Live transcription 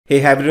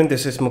Hey everyone,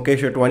 this is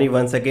Mukesh Otwani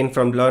once again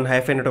from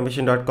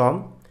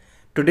learn-automation.com.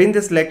 Today in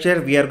this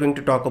lecture, we are going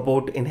to talk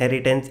about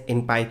inheritance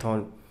in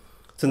Python.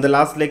 So in the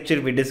last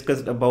lecture, we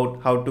discussed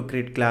about how to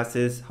create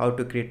classes, how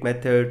to create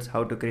methods,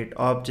 how to create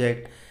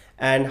object,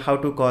 and how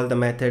to call the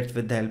methods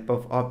with the help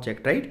of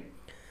object, right?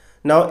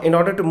 Now, in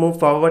order to move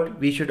forward,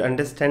 we should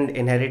understand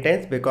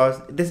inheritance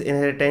because this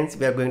inheritance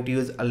we are going to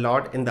use a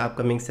lot in the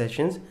upcoming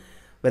sessions,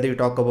 whether you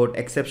talk about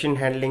exception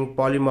handling,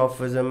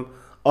 polymorphism,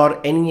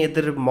 or any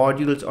other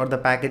modules or the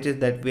packages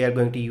that we are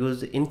going to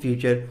use in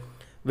future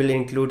will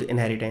include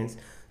inheritance.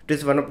 It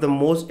is one of the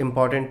most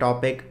important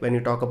topic when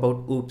you talk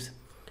about OOPS.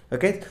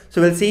 Okay,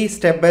 so we'll see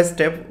step by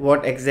step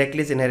what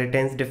exactly is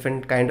inheritance,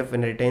 different kind of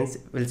inheritance.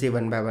 We'll see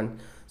one by one.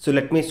 So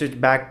let me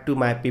switch back to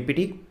my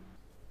PPT.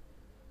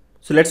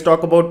 So let's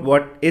talk about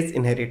what is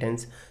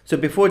inheritance. So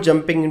before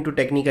jumping into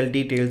technical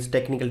details,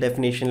 technical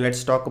definition,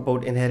 let's talk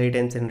about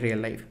inheritance in real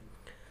life.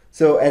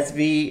 So as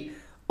we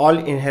all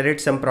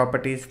inherit some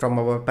properties from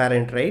our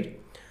parent, right?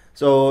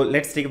 So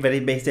let's take a very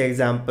basic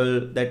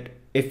example that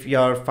if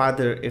your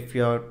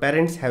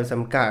parents have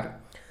some car,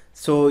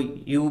 so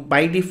you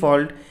by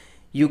default,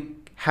 you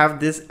have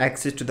this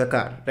access to the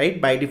car, right?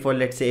 By default,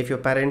 let's say if your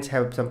parents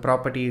have some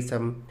properties,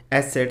 some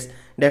assets,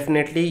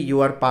 definitely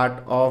you are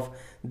part of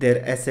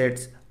their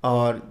assets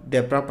or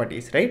their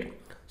properties, right?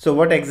 So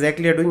what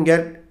exactly you're doing?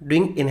 You're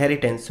doing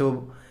inheritance.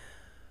 So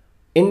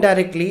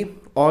indirectly,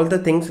 all the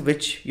things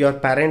which your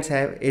parents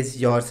have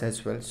is yours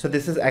as well. So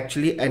this is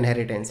actually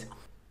inheritance.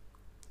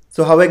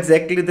 So how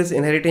exactly this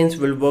inheritance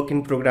will work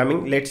in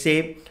programming? Let's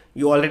say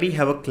you already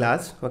have a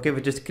class, okay,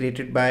 which is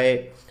created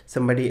by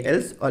somebody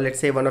else, or let's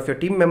say one of your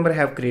team member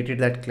have created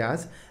that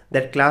class.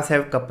 That class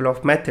have a couple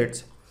of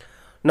methods.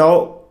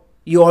 Now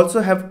you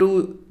also have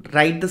to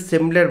write the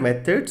similar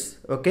methods,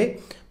 okay,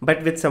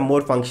 but with some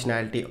more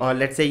functionality, or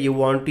let's say you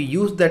want to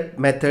use that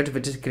method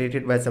which is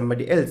created by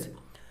somebody else.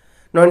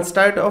 Now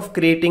instead of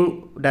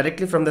creating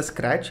directly from the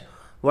scratch,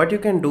 what you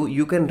can do,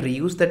 you can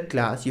reuse that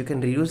class, you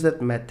can reuse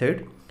that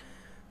method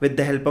with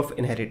the help of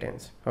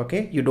inheritance.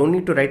 Okay, you don't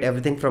need to write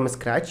everything from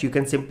scratch. You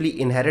can simply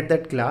inherit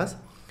that class.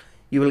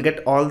 You will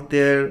get all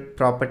their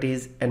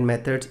properties and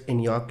methods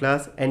in your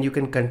class, and you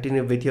can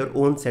continue with your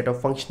own set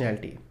of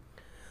functionality.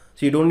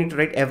 So you don't need to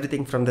write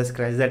everything from the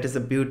scratch. That is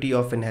the beauty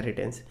of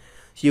inheritance.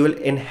 So you will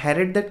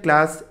inherit that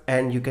class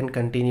and you can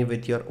continue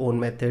with your own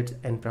methods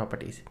and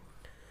properties.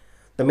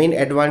 The main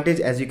advantage,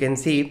 as you can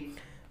see,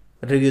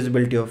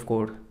 reusability of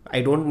code.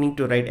 I don't need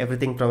to write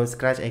everything from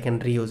scratch. I can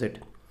reuse it.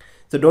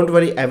 So don't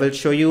worry, I will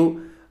show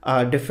you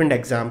different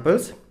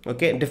examples,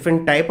 okay,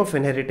 different type of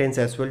inheritance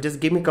as well.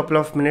 Just give me a couple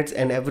of minutes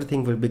and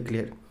everything will be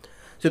clear.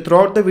 So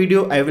throughout the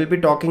video, I will be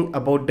talking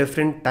about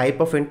different type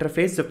of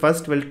interface. So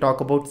first we'll talk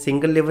about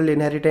single level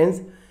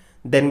inheritance.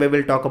 Then we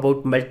will talk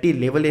about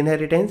multi-level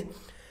inheritance.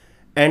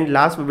 And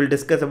last we will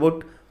discuss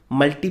about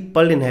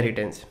multiple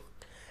inheritance.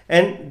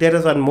 And there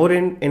is one more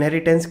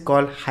inheritance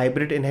called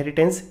hybrid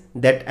inheritance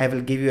that I will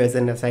give you as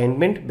an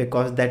assignment,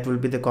 because that will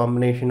be the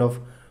combination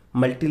of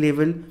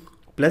multi-level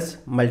plus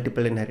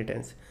multiple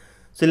inheritance.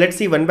 So let's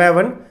see one by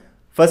one.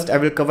 First, I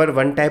will cover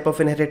one type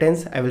of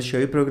inheritance. I will show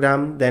you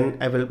program, then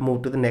I will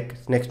move to the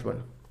next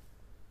one.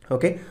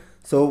 Okay.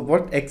 So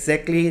what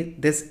exactly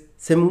this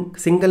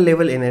single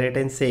level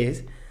inheritance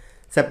says,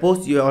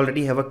 suppose you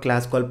already have a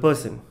class called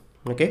person.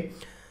 Okay.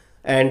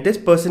 And this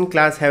person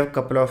class have a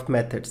couple of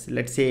methods.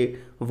 Let's say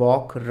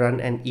walk, run,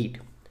 and eat.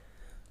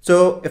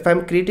 So if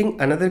I'm creating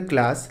another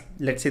class,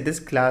 let's say this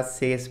class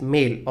says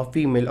male or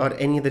female or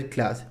any other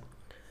class,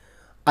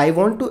 I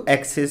want to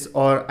access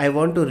or I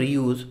want to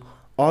reuse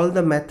all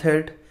the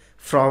method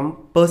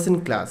from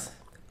person class.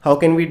 How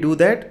can we do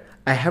that?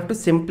 I have to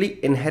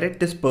simply inherit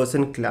this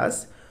person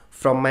class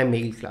from my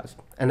male class,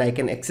 and I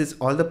can access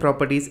all the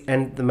properties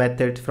and the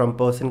methods from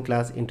person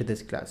class into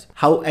this class.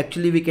 How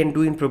actually we can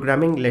do in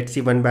programming? Let's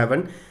see one by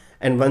one.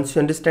 And once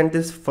you understand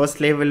this first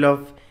level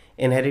of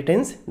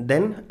inheritance,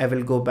 then I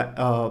will go back.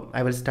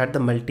 I will start the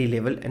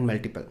multi-level and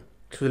multiple.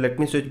 So let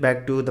me switch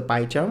back to the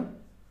PyCharm.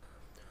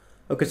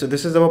 Okay, so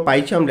this is our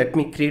PyCharm. Let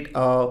me create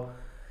a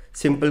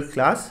simple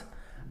class.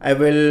 I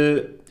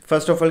will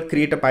first of all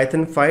create a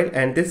Python file,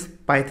 and this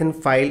Python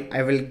file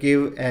I will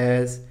give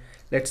as,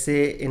 let's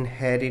say,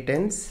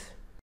 inheritance.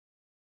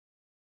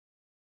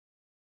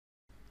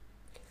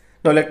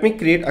 Now let me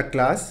create a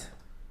class,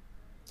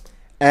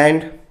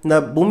 and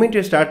the moment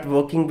you start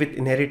working with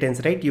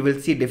inheritance, right, you will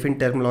see different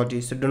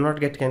terminology. So do not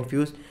get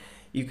confused.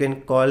 You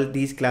can call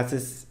these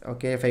classes,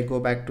 okay, if I go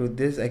back to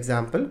this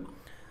example.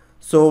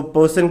 So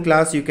person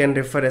class you can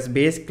refer as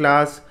base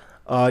class,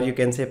 or you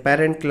can say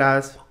parent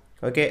class,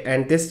 okay,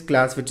 and this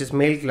class which is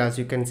male class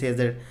you can say as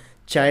a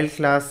child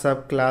class,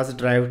 subclass,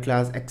 derived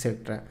class,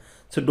 etc.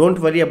 So don't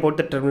worry about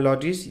the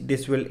terminologies.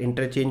 This will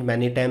interchange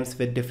many times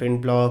with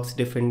different blogs,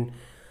 different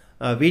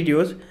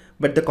videos,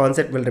 but the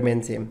concept will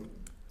remain same.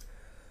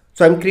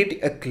 So I'm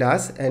creating a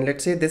class, and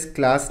let's say this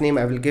class name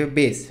I will give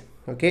base,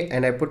 okay,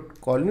 and I put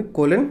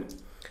colon,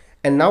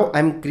 and now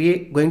I'm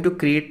going to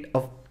create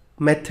a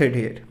method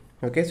here.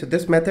 Okay, so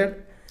this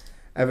method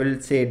I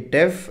will say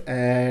def,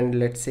 and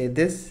let's say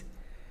this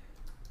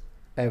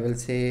I will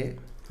say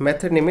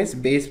method name is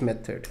base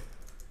method.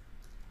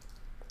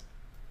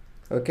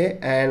 Okay,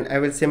 and I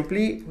will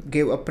simply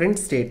give a print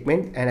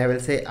statement and I will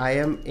say I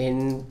am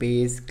in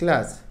base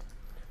class.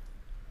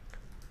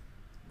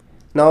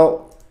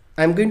 Now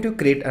I'm going to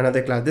create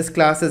another class. This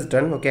class is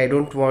done. Okay, I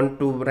don't want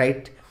to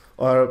write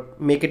or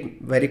make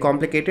it very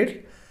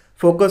complicated.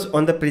 Focus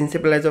on the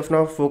principle as of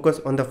now. Focus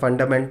on the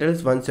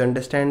fundamentals. Once you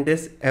understand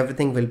this,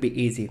 everything will be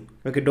easy.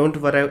 Okay, don't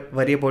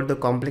worry about the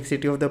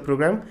complexity of the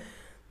program.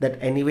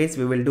 That anyways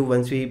we will do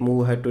once we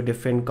move ahead to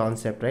different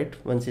concept, right?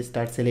 Once you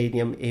start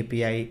Selenium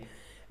API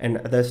and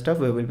other stuff,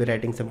 we will be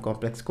writing some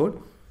complex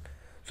code.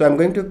 So I'm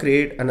going to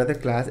create another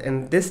class,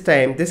 and this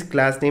time this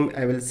class name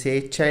I will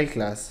say child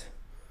class.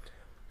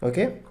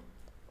 Okay,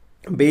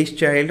 base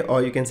child,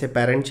 or you can say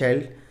parent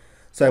child.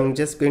 So I'm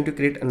just going to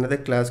create another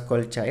class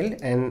called child,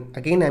 and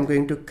again I'm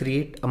going to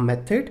create a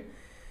method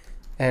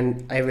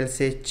and I will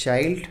say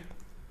child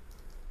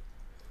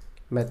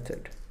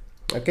method.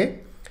 Okay,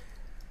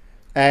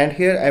 and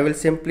here I will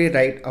simply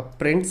write a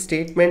print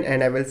statement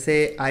and I will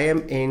say I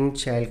am in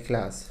child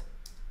class.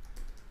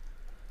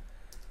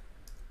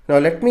 Now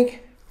let me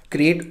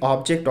create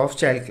object of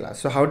child class.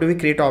 So how do we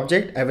create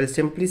object? I will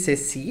simply say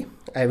C.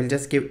 I will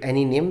just give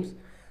any names.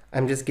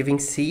 I'm just giving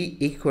C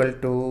equal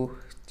to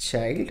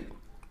child.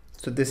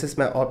 So this is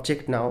my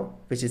object now,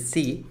 which is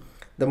C.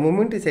 The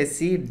moment I say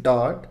C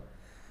dot,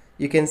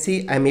 you can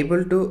see I'm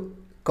able to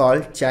call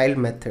child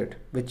method,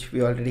 which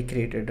we already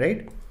created,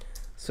 right?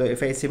 So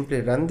if I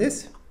simply run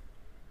this,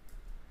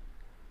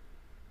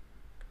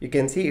 you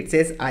can see it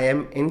says I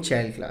am in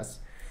child class.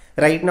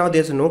 Right now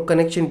there's no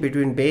connection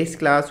between base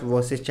class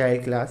versus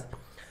child class.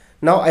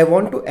 Now I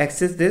want to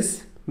access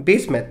this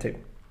base method.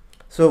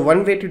 So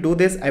one way to do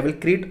this, I will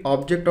create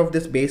object of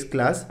this base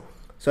class.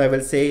 So I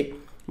will say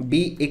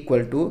B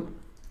equal to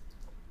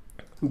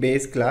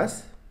base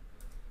class.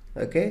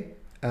 Okay,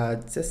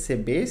 just say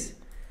base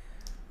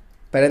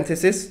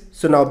parenthesis.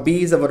 So now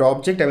B is our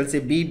object. I will say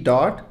B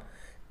dot,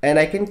 and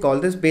I can call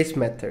this base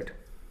method.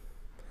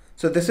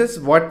 So this is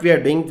what we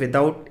are doing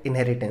without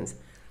inheritance.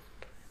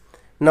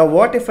 Now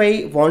what if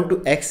I want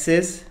to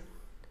access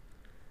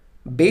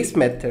base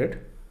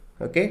method,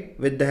 okay,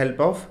 with the help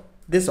of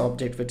this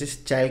object, which is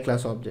child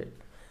class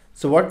object?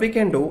 So what we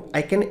can do,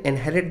 I can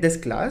inherit this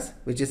class,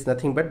 which is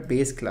nothing but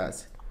base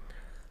class.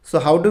 So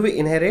how do we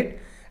inherit?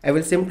 I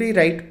will simply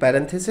write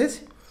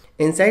parenthesis.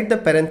 Inside the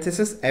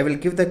parenthesis, I will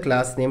give the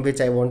class name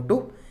which I want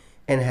to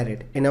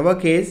inherit. In our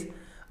case,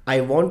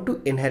 I want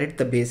to inherit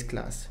the base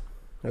class.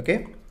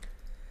 Okay.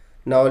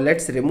 Now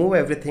let's remove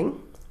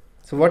everything.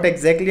 So what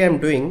exactly I'm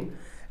doing,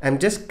 I'm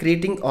just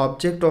creating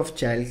object of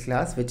child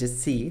class, which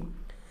is C,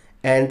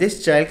 and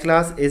this child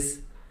class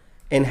is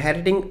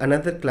inheriting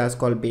another class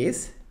called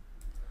base.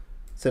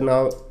 So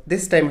now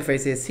this time if I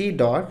say C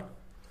dot,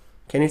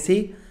 can you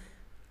see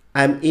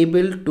I'm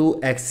able to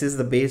access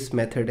the base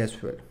method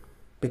as well,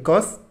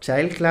 because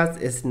child class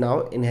is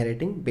now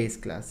inheriting base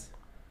class.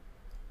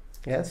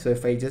 Yeah, so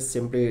if I just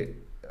simply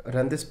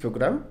run this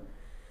program,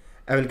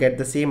 I will get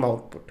the same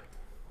output,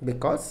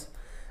 because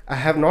I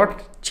have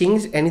not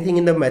changed anything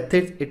in the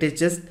method. It is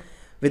just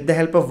with the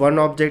help of one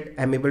object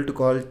I'm able to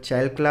call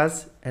child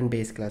class and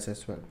base class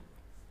as well.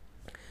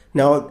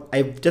 Now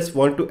I just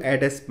want to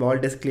add a small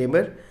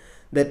disclaimer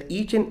that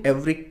each and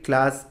every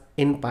class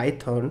in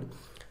Python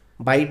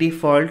by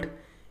default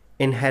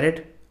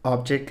inherit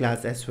object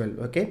class as well.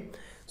 Okay,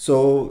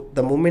 so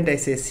the moment I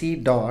say C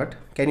dot,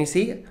 can you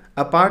see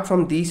apart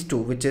from these two,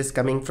 which is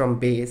coming from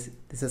base,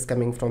 this is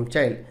coming from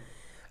child,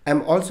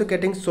 I'm also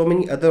getting so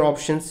many other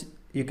options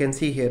you can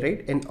see here,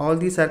 right? And all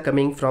these are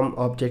coming from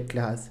object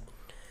class.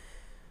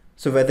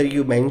 So whether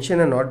you mention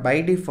or not,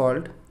 by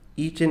default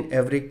each and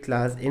every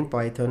class in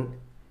Python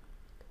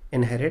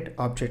inherit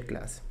object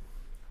class.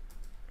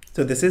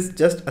 So this is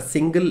just a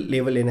single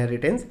level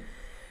inheritance.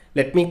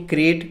 Let me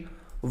create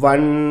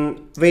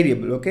one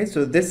variable. Okay,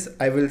 so this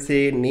I will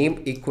say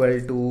name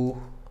equal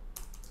to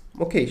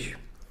Mukesh.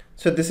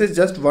 So this is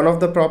just one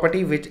of the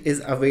property which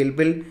is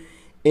available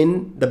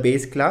in the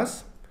base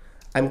class.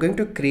 I'm going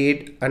to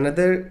create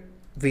another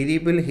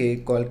variable here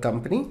called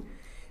company,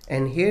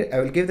 and here I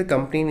will give the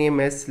company name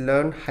as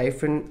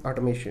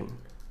learn-automation.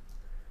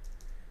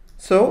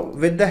 So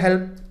with the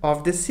help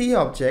of the C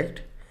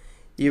object,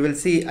 you will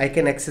see I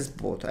can access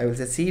both. I will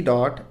say C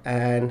dot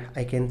and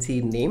I can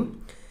see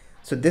name.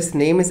 So this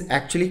name is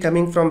actually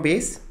coming from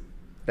base,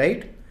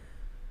 right?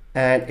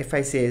 And if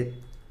I say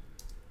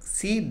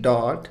C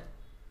dot,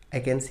 I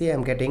can see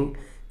I'm getting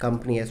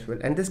company as well,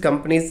 and this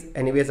company is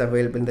anyways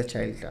available in the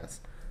child class,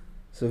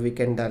 so we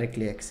can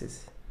directly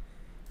access.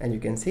 And you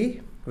can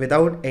see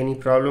without any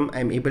problem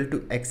I'm able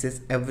to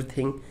access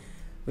everything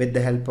with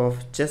the help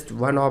of just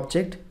one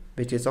object,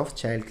 which is of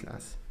child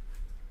class.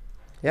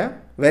 Yeah,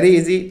 very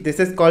easy. This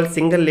is called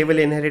single level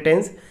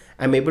inheritance.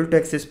 I'm able to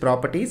access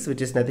properties,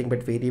 which is nothing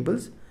but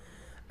variables.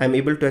 I'm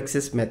able to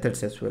access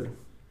methods as well.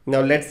 Now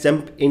let's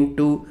jump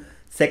into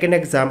second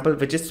example,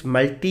 which is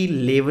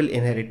multi-level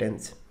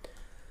inheritance.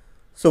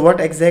 So what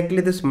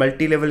exactly this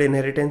multi-level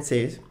inheritance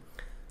is?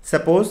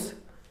 Suppose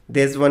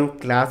there's one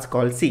class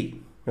called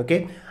C.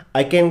 Okay,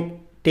 I can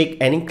take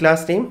any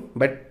class name,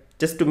 but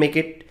just to make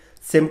it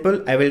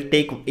simple, I will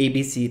take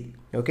ABC.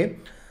 Okay,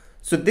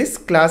 so this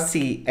class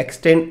C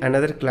extend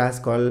another class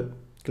called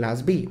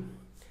class B.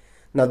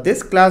 Now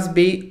this class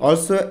B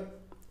also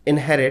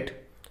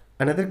inherit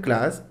another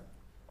class,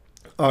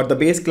 or the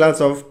base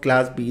class of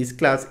class B is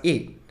class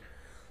A.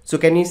 So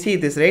can you see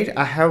this, right?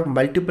 I have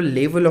multiple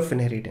level of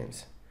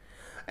inheritance,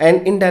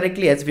 and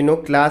indirectly, as we know,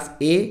 class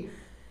A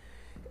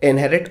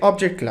inherit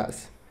object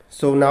class.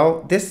 So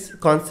now this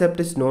concept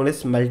is known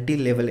as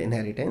multi-level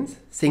inheritance.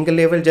 Single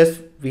level,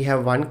 just we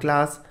have one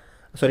class,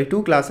 sorry,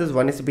 two classes,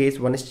 one is base,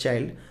 one is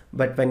child.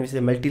 But when we say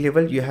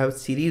multi-level, you have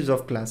series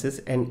of classes,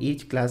 and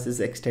each class is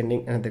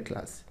extending another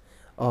class,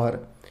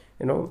 or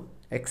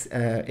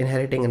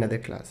inheriting another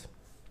class.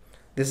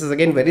 This is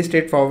again very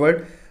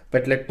straightforward,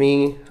 but let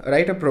me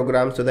write a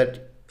program so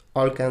that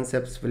all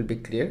concepts will be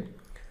clear.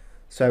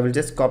 So I will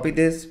just copy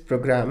this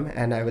program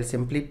and I will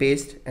simply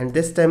paste, and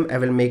this time I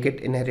will make it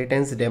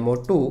inheritance demo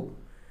 2.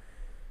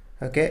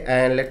 Okay,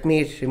 and let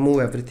me remove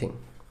everything.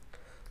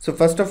 So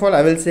first of all,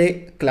 I will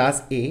say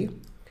class A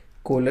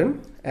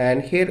colon,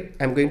 and here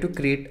I'm going to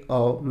create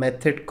a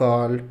method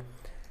called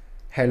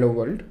hello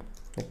world.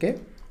 Okay,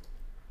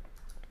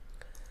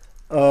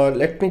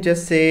 let me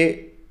just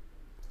say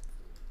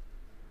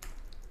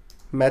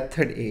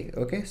method A.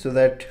 Okay, so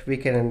that we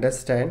can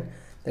understand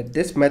that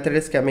this method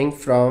is coming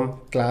from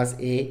class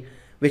A,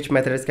 which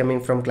method is coming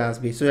from class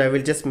B. So I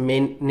will just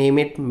name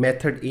it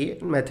method A,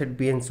 method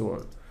B, and so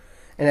on.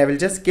 And I will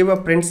just give a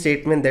print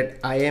statement that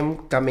I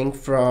am coming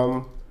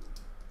from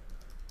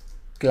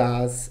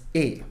class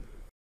A.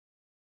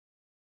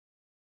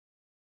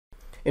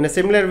 In a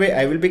similar way,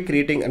 I will be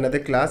creating another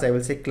class. I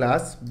will say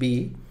class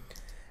B,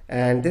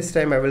 and this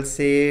time I will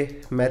say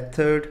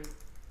method.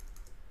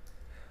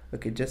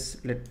 Okay,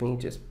 just let me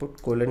just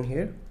put colon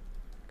here,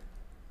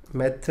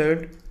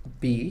 method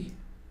B,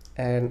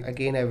 and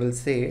again I will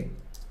say,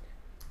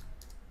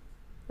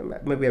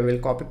 maybe I will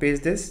copy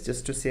paste this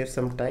just to save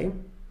some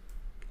time,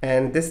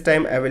 and this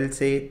time I will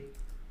say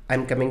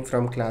I'm coming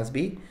from class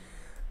B.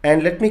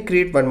 And let me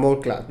create one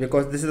more class,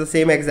 because this is the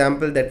same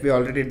example that we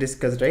already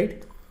discussed,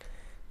 right?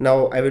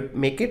 Now I will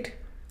make it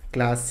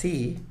class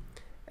C,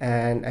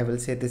 and I will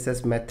say this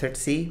is method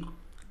C,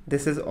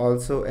 this is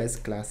also as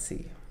class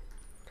C.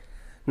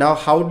 Now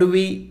how do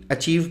we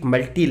achieve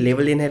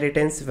multi-level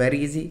inheritance? Very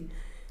easy.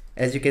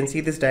 As you can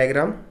see this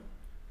diagram,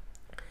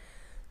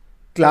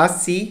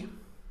 class C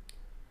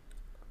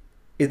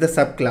is the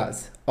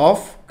subclass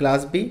of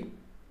class B,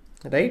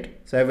 right?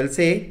 So I will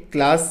say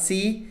class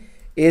C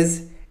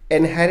is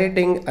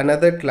inheriting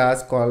another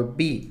class called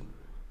B.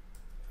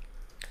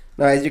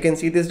 Now as you can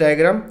see this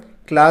diagram,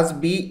 class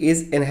B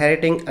is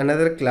inheriting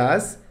another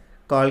class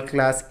called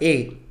class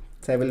A.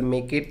 So I will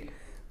make it,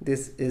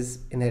 this is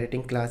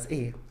inheriting class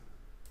A.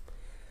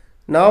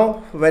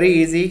 Now very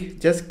easy,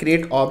 just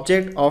create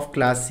object of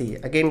class C.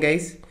 Again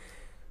guys,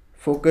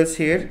 focus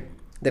here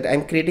that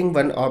I'm creating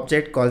one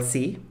object called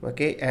C,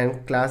 okay,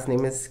 and class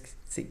name is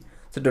C.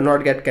 So do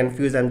not get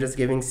confused, I'm just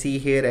giving C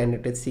here and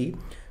it is C.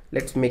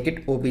 Let's make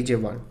it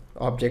obj1,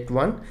 object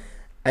 1.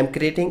 I'm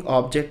creating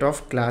object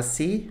of class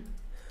C.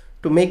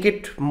 To make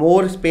it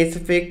more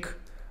specific,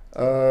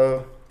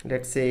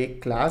 let's say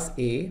class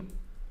A,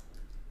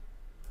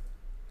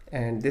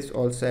 and this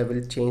also I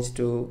will change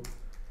to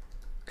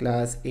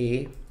class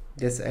A,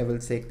 this I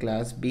will say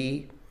class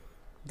B,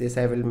 this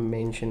I will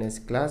mention as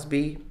class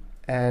B,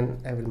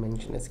 and I will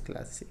mention as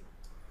class C.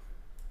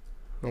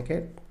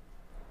 Okay,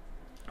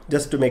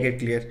 just to make it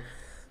clear.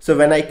 So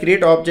when I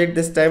create object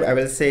this time, I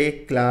will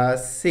say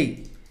class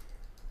C.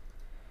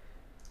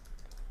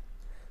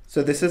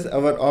 So this is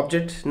our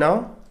object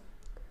now.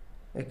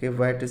 Okay,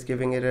 why it is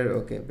giving error?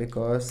 Okay,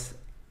 because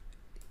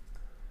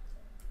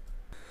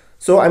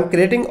so I'm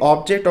creating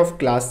object of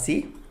class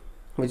C,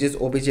 which is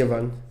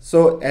obj1.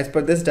 So as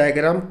per this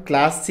diagram,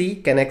 class C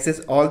can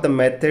access all the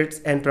methods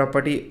and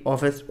property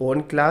of its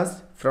own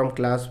class from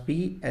class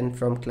B and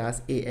from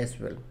class A as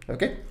well.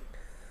 Okay,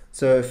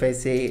 so if I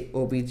say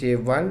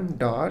obj1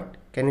 dot,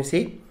 can you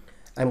see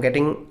I'm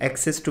getting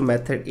access to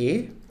method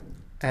A,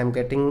 I'm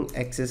getting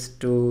access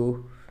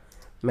to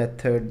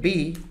method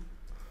B,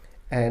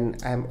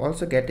 and I'm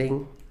also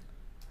getting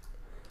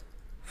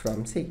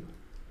from C.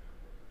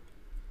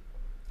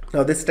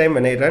 Now this time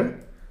when I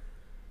run,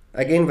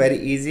 again very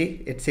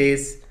easy, it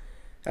says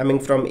coming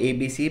from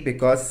ABC,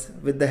 because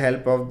with the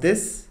help of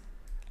this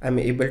I'm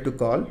able to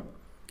call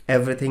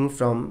everything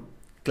from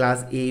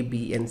class A,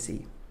 B, and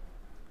C.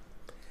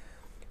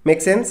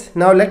 Make sense?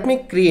 Now let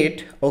me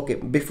create, okay,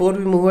 before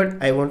we move on,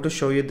 I want to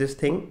show you this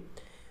thing.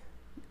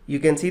 You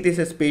can see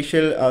this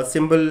special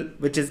symbol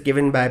which is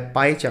given by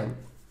PyCharm.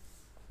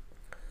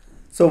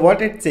 So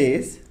what it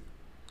says,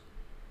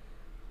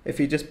 if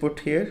you just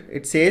put here,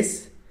 it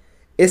says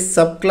is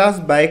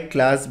subclass by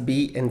class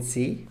B and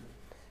C,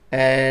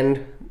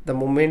 and the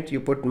moment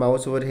you put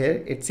mouse over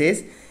here, it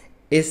says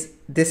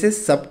this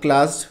is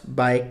subclassed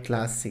by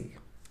class C.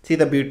 See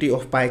the beauty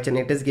of PyCharm,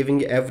 it is giving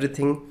you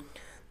everything.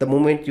 The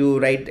moment you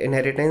write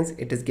inheritance,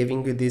 it is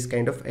giving you this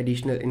kind of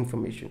additional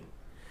information.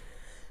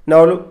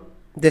 Now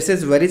This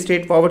is very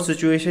straightforward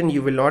situation,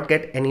 you will not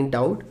get any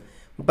doubt.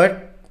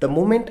 But the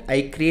moment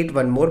I create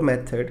one more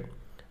method,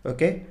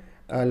 okay,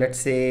 let's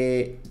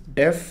say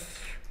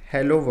def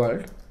hello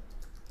world,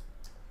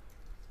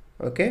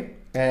 okay,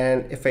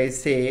 and if I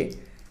say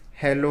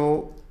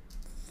hello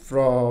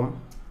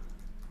from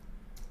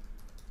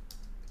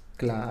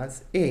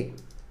class A.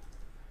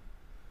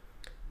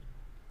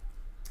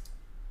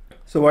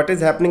 So what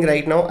is happening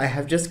right now, I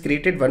have just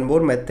created one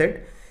more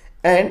method,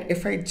 and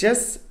if I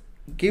just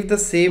give the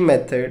same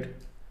method,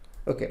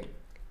 okay,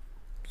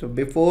 so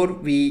before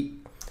we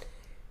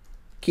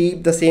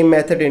keep the same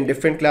method in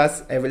different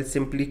class, I will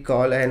simply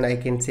call and I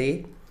can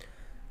say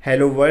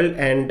hello world,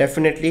 and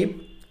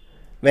definitely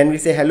when we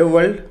say hello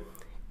world,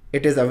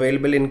 it is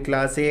available in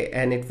class A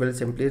and it will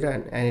simply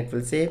run and it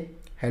will say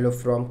hello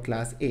from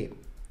class A,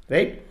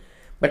 right?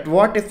 But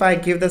what if I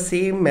give the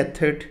same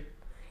method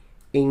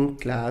in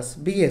class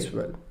B as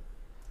well?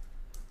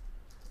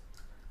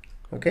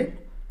 Okay,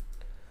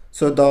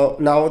 so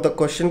now the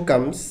question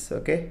comes,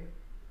 okay,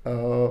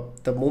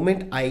 the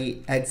moment I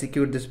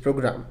execute this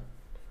program,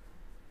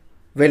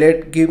 will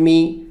it give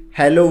me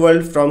hello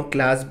world from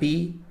class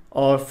B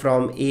or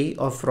from A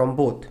or from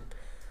both?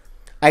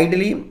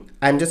 Ideally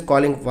I'm just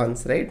calling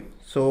once, right?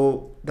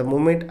 So the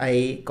moment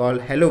I call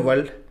hello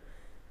world,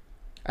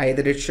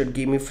 either it should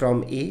give me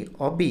from A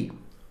or B.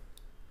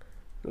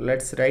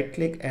 Let's right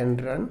click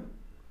and run.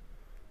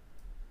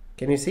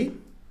 Can you see?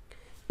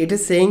 It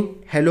is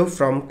saying hello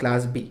from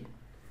class B.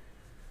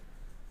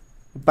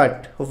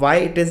 But why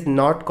it is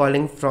not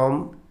calling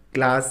from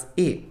class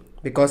A?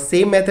 Because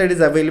same method is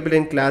available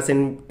in class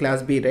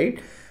B, right?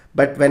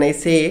 But when I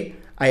say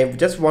I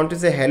just want to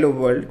say hello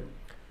world,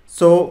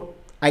 so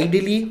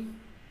ideally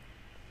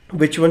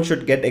which one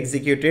should get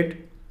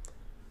executed?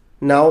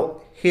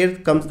 Now here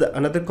comes the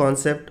another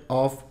concept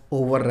of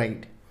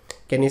override.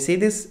 Can you see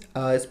this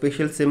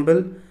special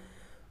symbol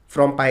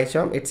from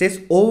PyCharm? It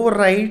says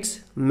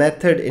overrides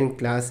method in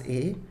class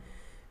A,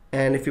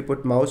 and if you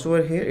put mouse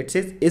over here, it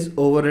says is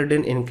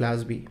overridden in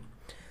class B.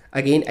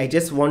 Again, I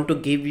just want to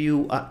give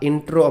you an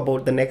intro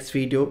about the next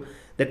video,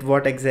 that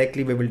what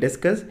exactly we will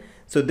discuss.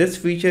 So this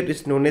feature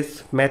is known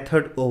as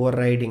method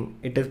overriding.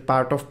 It is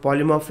part of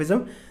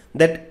polymorphism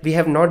that we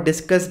have not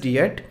discussed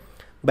yet,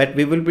 but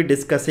we will be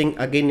discussing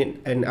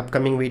again in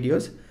upcoming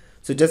videos.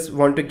 So just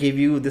want to give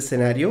you the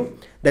scenario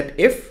that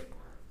if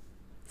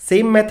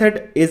same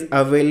method is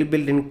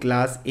available in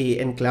class A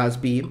and class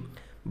B,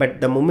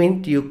 but the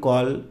moment you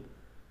call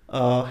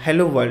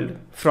hello world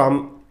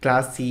from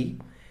class C,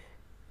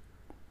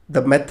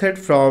 the method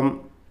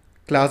from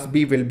class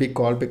B will be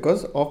called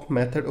because of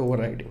method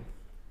overriding.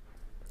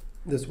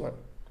 This one.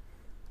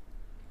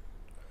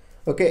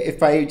 Okay,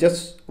 if I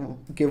just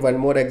give one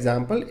more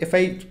example, if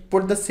I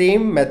put the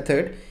same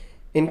method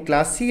in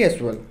class C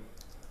as well,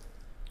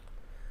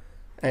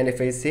 and if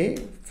I say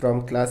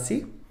from class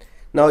C,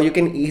 now you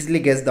can easily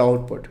guess the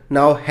output.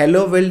 Now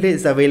hello world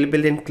is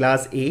available in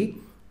class A,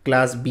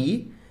 class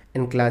B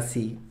and class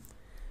C.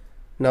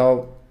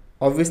 Now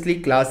obviously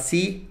class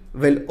C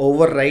will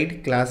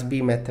override class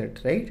B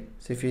method, right?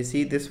 So if you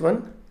see this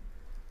one,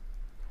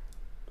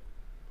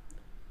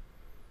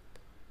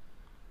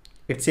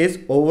 it says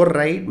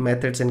override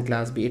methods in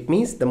class B. It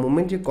means the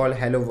moment you call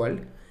hello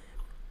world,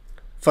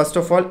 first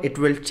of all it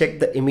will check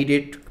the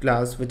immediate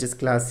class, which is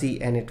class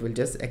C, and it will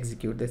just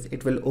execute this.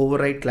 It will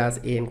override class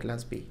A and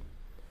class B,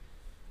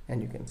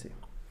 and you can see.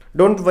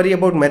 Don't worry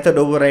about method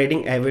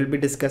overriding. I will be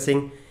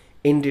discussing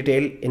in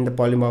detail in the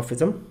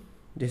polymorphism.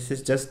 This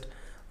is just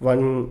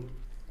one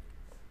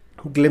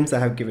glimpse I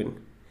have given.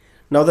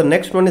 Now the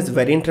next one is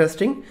very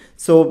interesting,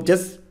 so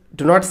just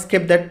do not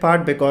skip that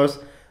part, because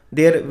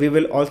there we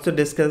will also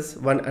discuss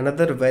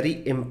another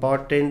very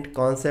important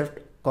concept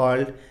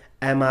called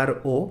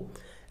MRO,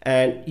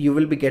 and you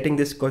will be getting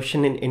this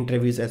question in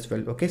interviews as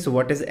well. Okay, so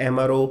what is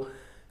MRO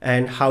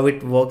and how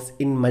it works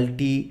in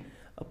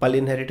multiple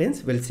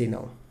inheritance, we'll see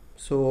now.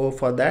 So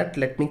for that,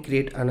 let me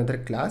create another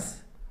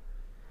class.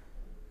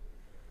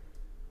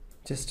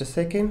 Just a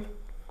second,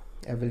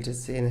 I will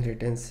just say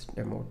inheritance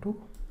demo2,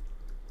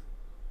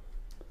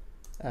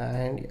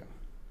 and yeah.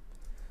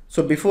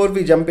 So before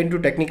we jump into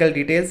technical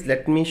details,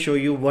 let me show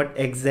you what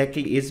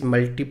exactly is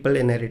multiple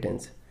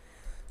inheritance.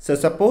 So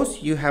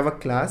suppose you have a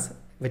class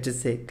which is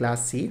say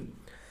class C.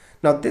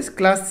 Now this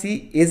class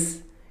C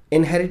is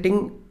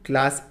inheriting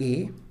class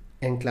A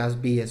and class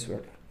B as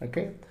well.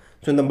 Okay,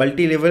 so in the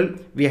multi-level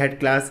we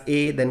had class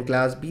A, then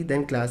class B,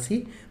 then class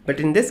C, but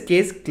in this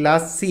case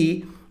class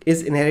C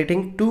is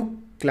inheriting two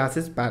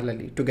classes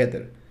parallelly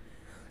together.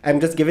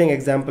 I'm just giving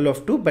example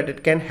of two, but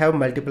it can have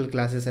multiple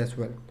classes as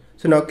well.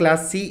 So now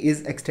class C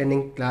is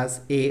extending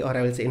class A, or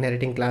I will say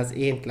inheriting class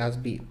A and class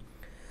B.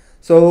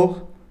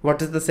 So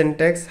what is the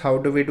syntax? How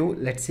do we do?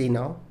 Let's see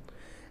now.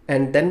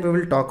 And then we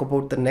will talk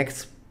about the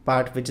next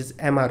part, which is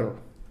MRO.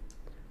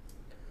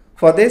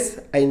 For this,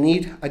 I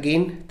need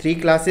again three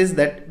classes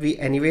that we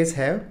anyways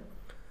have.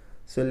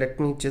 So let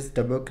me just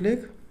double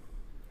click.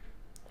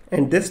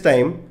 And this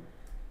time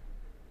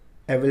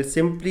I will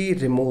simply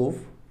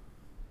remove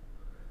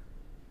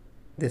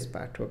this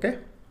part. Okay.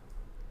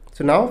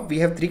 So now we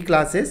have three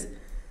classes,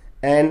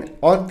 and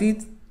all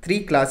these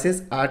three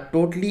classes are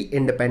totally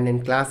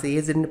independent. Class A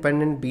is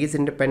independent, B is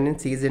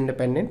independent, C is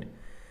independent.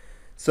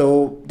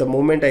 So the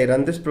moment I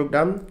run this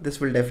program, this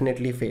will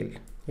definitely fail.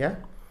 Yeah,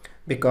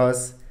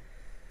 because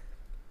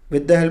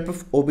with the help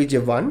of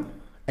obj1,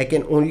 I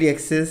can only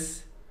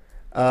access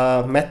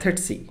method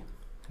C,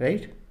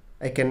 right?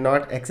 I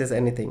cannot access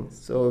anything.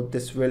 So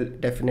this will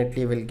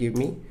definitely give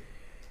me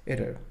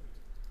error.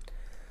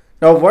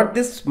 Now what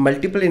this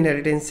multiple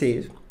inheritance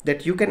says,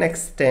 that you can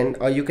extend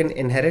or you can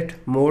inherit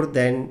more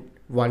than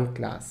one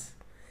class.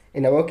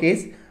 In our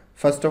case,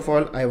 first of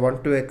all, I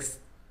want to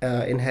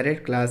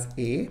inherit class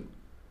A,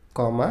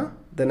 comma,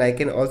 then I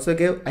can also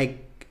give I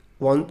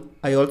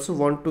also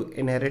want to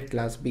inherit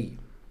class B.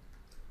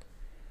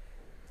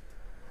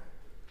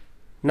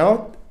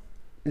 Now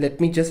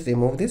let me just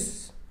remove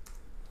this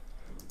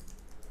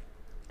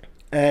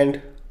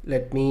and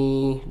let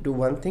me do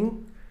one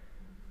thing.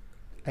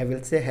 I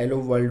will say hello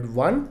world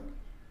 1,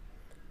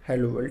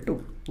 hello world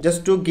 2,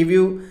 just to give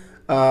you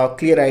a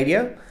clear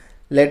idea.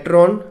 Later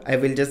on I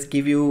will just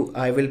give you,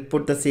 I will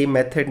put the same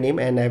method name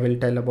and I will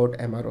tell about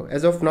MRO.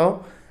 As of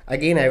now,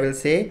 again I will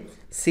say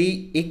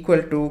C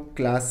equal to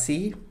class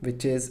C,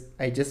 which is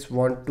I just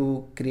want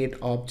to create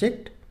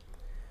object,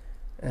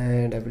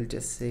 and I will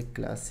just say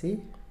class C.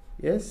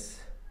 Yes,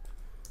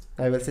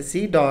 I will say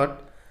C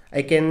dot,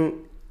 I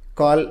can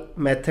call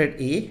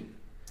method A,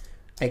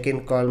 I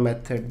can call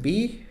method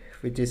B,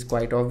 which is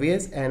quite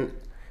obvious, and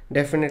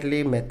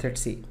definitely method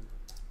C.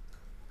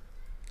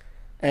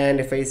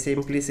 And if I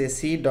simply say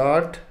C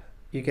dot,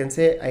 you can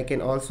say I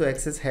can also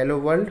access hello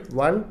world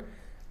 1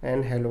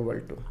 and hello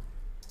world 2.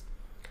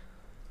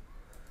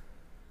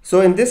 So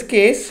in this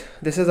case,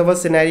 this is our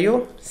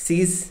scenario.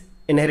 C is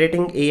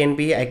inheriting A and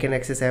B. I can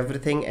access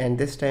everything, and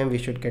this time we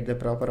should get the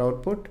proper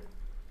output.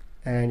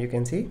 And you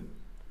can see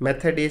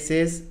method A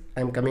says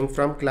I'm coming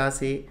from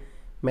class A,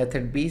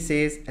 method B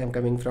says I'm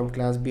coming from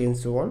class B, and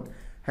so on.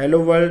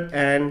 Hello world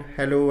and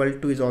hello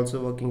world 2 is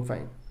also working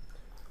fine.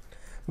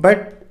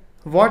 But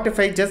what if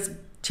I just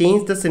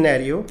change the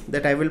scenario,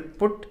 that I will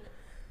put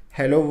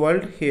hello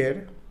world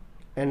here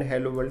and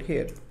hello world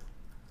here.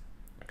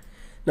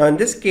 Now in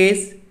this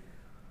case,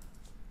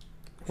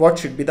 what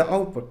should be the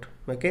output?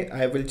 Okay,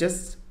 I will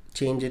just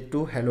change it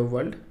to hello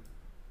world,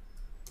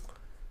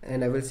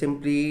 and I will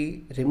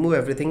simply remove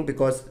everything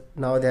because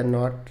now they are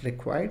not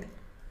required.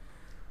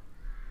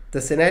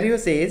 The scenario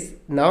says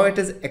now it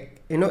is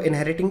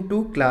inheriting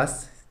two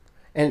classes,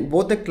 and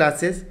both the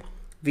classes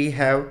we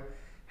have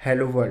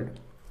hello world.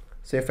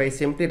 So if I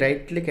simply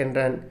right click and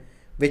run,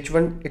 which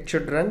one it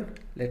should run?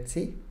 Let's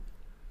see.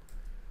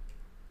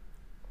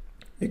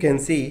 You can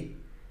see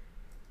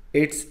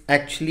it's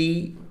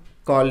actually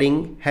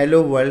calling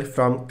hello world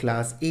from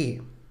class A,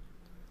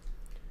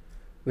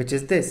 which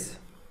is this.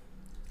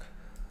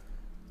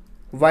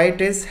 Why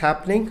it is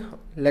happening?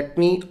 Let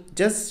me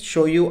just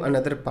show you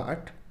another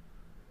part.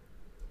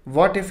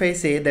 What if I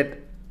say that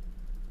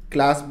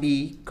class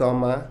B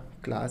comma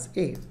class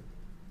A?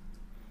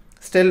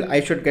 Still I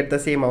should get the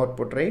same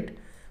output, right?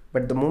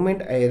 But the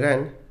moment I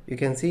run, you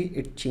can see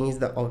it changed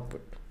the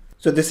output.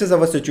 So this is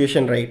our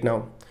situation right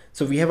now.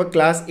 So we have a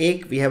class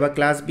A, we have a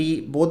class B,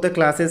 both the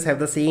classes have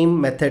the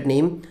same method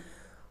name.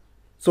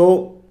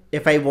 So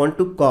if I want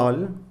to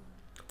call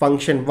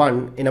function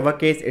 1, in our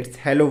case it's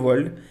hello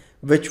world,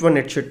 which one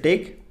it should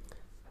take?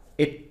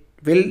 It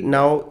will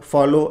now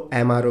follow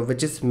MRO,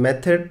 which is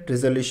method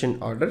resolution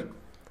order.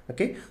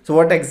 Okay, so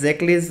what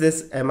exactly is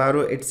this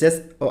MRO? It's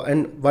just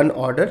one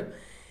order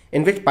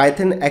in which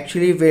Python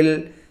actually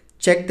will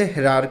check the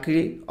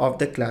hierarchy of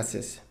the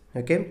classes.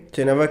 Okay,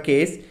 so in our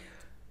case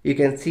you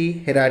can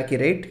see hierarchy,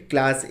 right?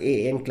 Class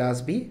A and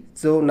class B.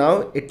 So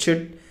now it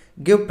should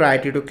give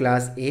priority to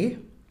class A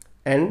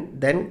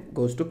and then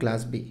goes to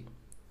class B.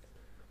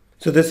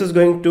 So this is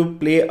going to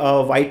play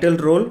a vital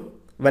role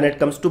when it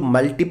comes to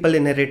multiple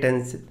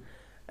inheritance,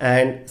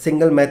 and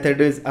single method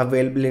is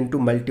available into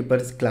multiple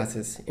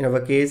classes. In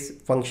our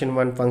case function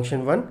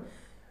 1,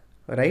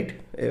 right,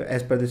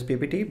 as per this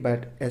PPT,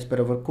 but as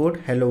per our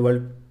code hello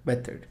world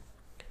method.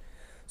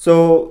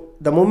 So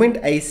the moment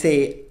I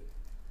say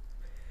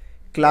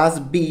class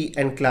B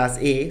and class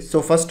A,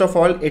 so first of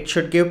all it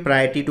should give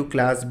priority to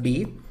class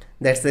B.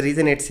 That's the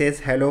reason it says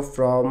hello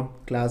from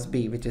class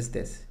B, which is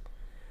this.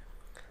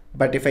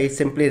 But if I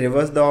simply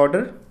reverse the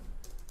order,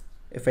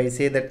 if I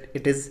say that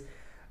it is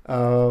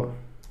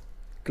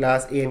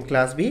class A and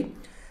class B,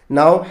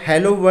 now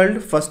hello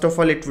world, first of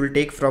all it will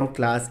take from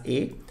class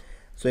A.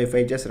 So if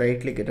I just right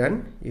click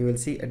run, you will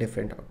see a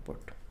different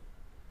output.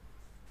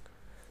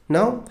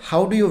 Now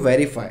how do you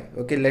verify?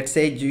 Okay, let's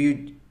say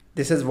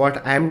this is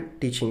what I am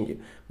teaching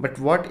you, but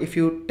what if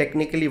you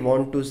technically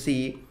want to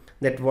see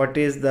that what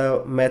is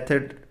the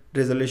method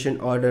resolution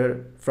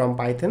order from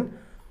Python?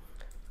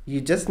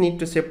 You just need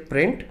to say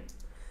print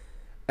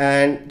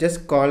and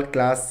just call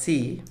class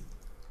C,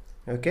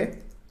 okay,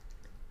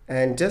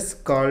 and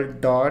just call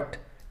dot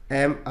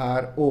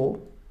MRO.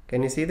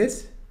 Can you see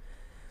this?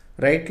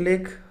 Right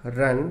click,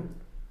 run.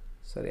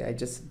 Sorry, I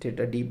just did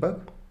a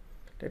debug.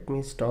 Let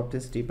me stop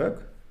this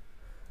debug.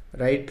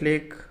 right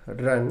click,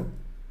 run.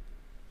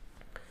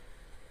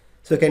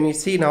 So can you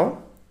see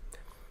now?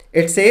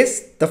 It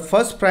says the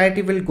first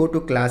priority will go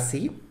to class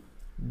C,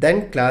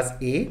 then class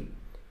A,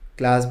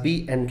 class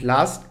B, and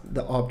last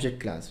the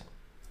object class.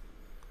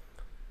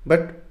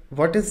 But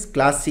what is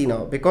class C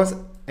now? Because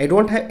I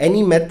don't have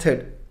any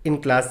method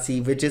in class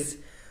C which is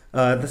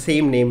the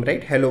same name,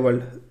 right? Hello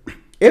world.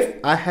 If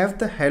I have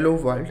the hello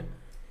world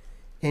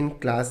in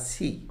class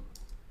C,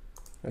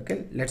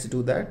 okay, let's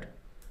do that.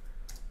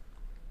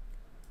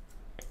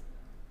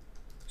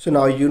 So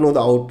now you know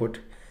the output.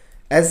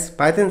 As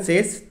Python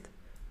says,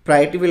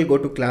 priority will go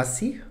to class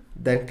C,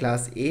 then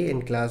class A,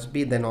 and class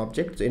B, then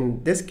object. So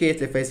in this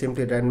case, if I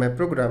simply run my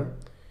program,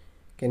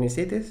 can you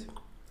see this?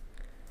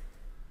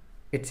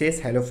 It says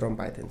hello from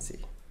Python C.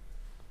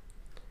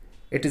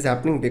 It is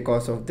happening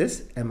because of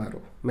this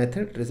MRO,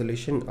 method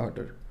resolution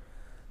order.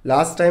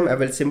 Last time I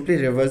will simply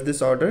reverse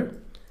this order.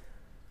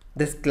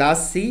 This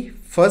class C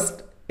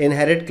first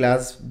inherit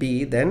class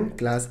B, then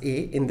class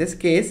A. In this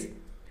case,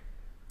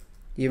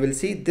 you will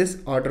see this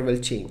order will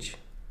change.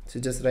 So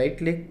just right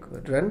click,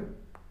 run,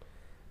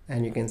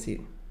 and you can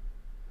see.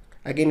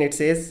 Again it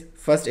says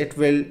first it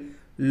will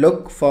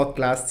look for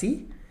class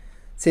C.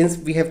 Since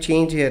we have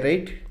changed here,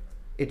 right?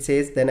 It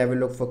says then I will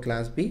look for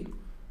class B,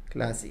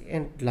 class C,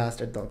 and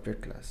last at the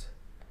object class.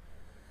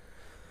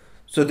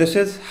 So this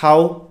is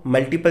how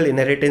multiple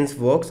inheritance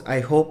works. I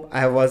hope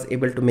I was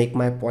able to make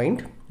my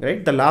point,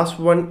 right? The last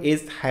one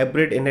is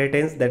hybrid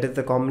inheritance. That is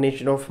the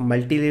combination of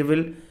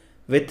multi-level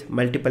with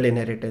multiple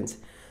inheritance.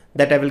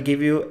 That I will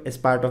give you as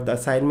part of the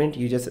assignment.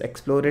 You just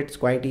explore it. It's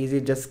quite easy.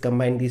 Just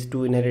combine these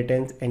two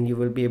inheritance and you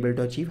will be able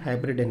to achieve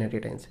hybrid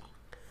inheritance.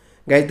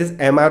 Guys, this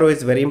MRO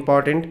is very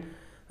important.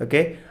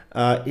 Okay.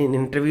 In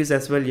interviews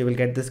as well, you will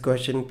get this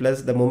question.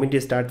 Plus, the moment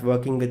you start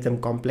working with some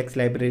complex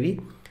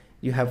library,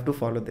 you have to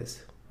follow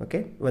this.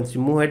 Okay. Once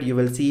you move ahead, you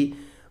will see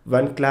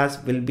one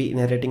class will be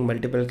inheriting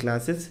multiple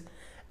classes.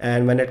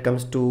 And when it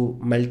comes to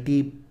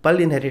multiple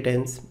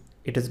inheritance,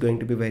 it is going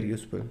to be very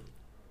useful.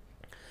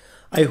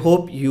 I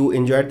hope you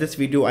enjoyed this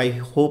video. I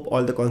hope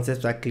all the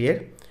concepts are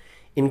clear.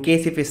 In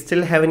case if you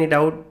still have any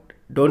doubt,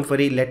 don't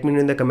worry, let me know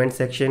in the comment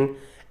section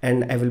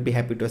and I will be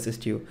happy to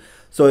assist you.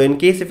 So in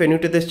case if you're new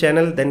to this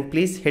channel, then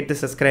please hit the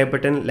subscribe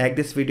button, like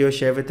this video,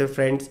 share with your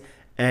friends,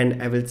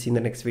 and I will see you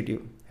in the next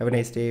video. Have a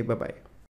nice day. Bye bye.